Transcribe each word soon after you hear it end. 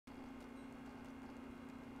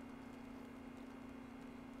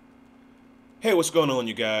Hey, what's going on,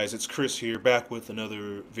 you guys? It's Chris here, back with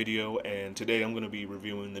another video, and today I'm going to be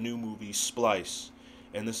reviewing the new movie Splice.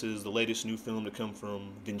 And this is the latest new film to come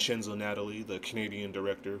from Vincenzo Natali, the Canadian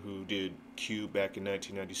director who did Cube back in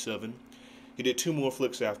 1997. He did two more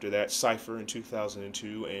flicks after that, Cypher in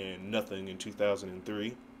 2002 and Nothing in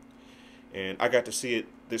 2003. And I got to see it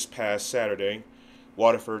this past Saturday,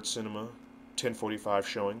 Waterford Cinema, 10:45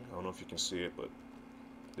 showing. I don't know if you can see it, but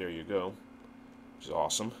there you go. Which is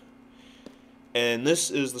awesome. And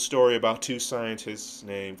this is the story about two scientists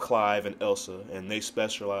named Clive and Elsa, and they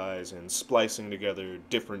specialize in splicing together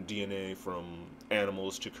different DNA from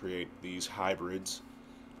animals to create these hybrids.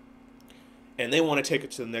 And they want to take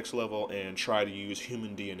it to the next level and try to use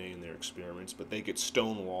human DNA in their experiments, but they get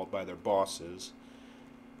stonewalled by their bosses.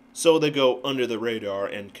 So they go under the radar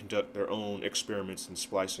and conduct their own experiments in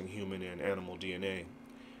splicing human and animal DNA.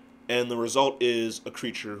 And the result is a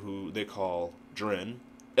creature who they call Dren.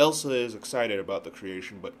 Elsa is excited about the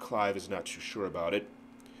creation, but Clive is not too sure about it.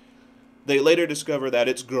 They later discover that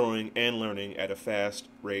it's growing and learning at a fast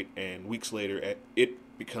rate, and weeks later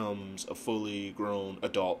it becomes a fully grown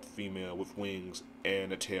adult female with wings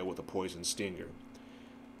and a tail with a poison stinger.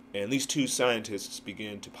 And these two scientists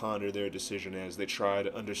begin to ponder their decision as they try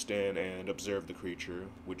to understand and observe the creature,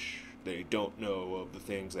 which they don't know of the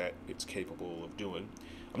things that it's capable of doing.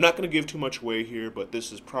 I'm not going to give too much away here, but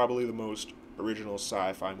this is probably the most original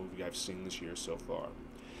sci-fi movie I've seen this year so far.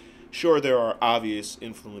 Sure, there are obvious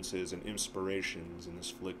influences and inspirations in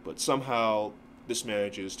this flick, but somehow this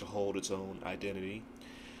manages to hold its own identity.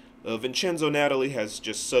 Vincenzo Natali has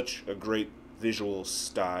just such a great visual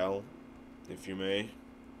style, if you may.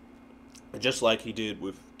 Just like he did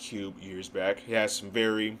with Cube years back. This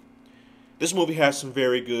movie has some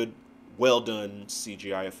very good, well done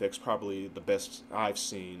CGI effects, probably the best I've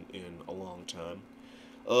seen in a long time.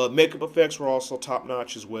 Makeup effects were also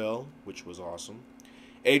top-notch as well, which was awesome.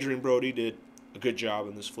 Adrian Brody did a good job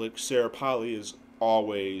in this flick. Polley is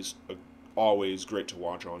always great to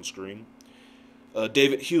watch on screen.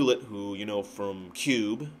 David Hewlett, who you know from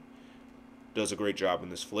Cube, does a great job in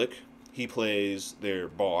this flick. He plays their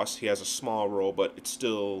boss. He has a small role, but it's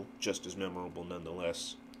still just as memorable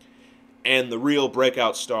nonetheless. And the real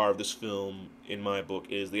breakout star of this film, in my book,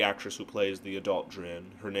 is the actress who plays the adult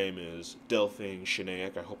Dren. Her name is Delphine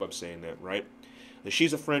Chaneac. I hope I'm saying that right.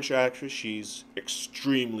 She's a French actress. She's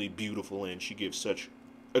extremely beautiful, and she gives such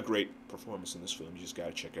a great performance in this film. You just got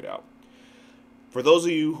to check it out. For those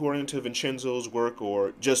of you who are into Vincenzo's work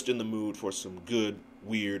or just in the mood for some good,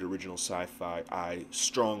 weird, original sci-fi, I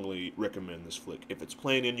strongly recommend this flick. If it's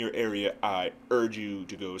playing in your area, I urge you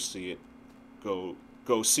to go see it.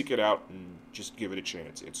 Go seek it out and just give it a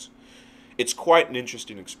chance. It's quite an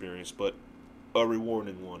interesting experience, but a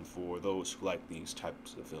rewarding one for those who like these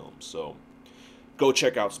types of films. So go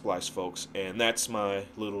check out Splice, folks. And that's my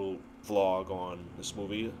little vlog on this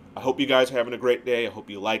movie. I hope you guys are having a great day. I hope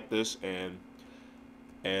you like this, and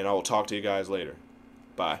I will talk to you guys later.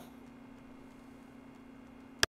 Bye.